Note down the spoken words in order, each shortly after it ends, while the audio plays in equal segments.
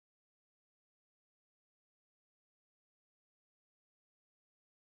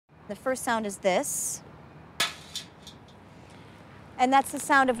The first sound is this. And that's the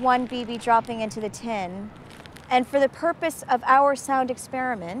sound of one BB dropping into the tin. And for the purpose of our sound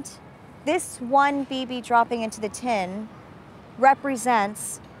experiment, this one BB dropping into the tin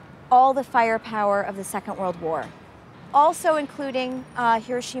represents all the firepower of the Second World War, also including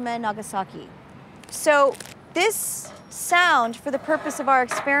Hiroshima and Nagasaki. So this sound, for the purpose of our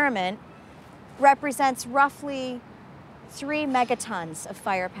experiment, represents roughly 3 megatons of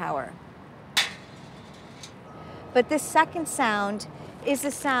firepower. But this second sound is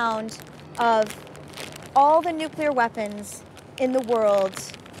the sound of all the nuclear weapons in the world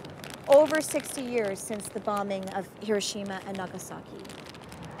over 60 years since the bombing of Hiroshima and Nagasaki.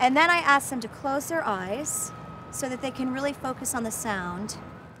 And then I asked them to close their eyes so that they can really focus on the sound.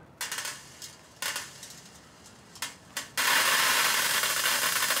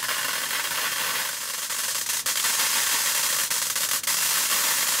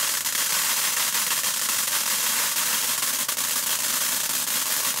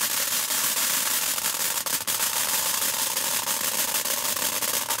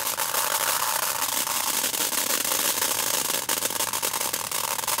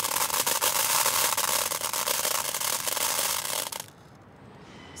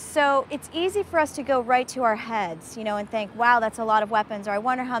 So it's easy for us to go right to our heads, and think, wow, that's a lot of weapons, or I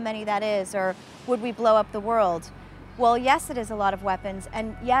wonder how many that is, or would we blow up the world? Well, yes, it is a lot of weapons,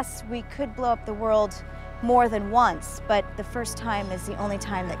 and yes, we could blow up the world more than once, but the first time is the only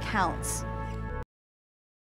time that counts.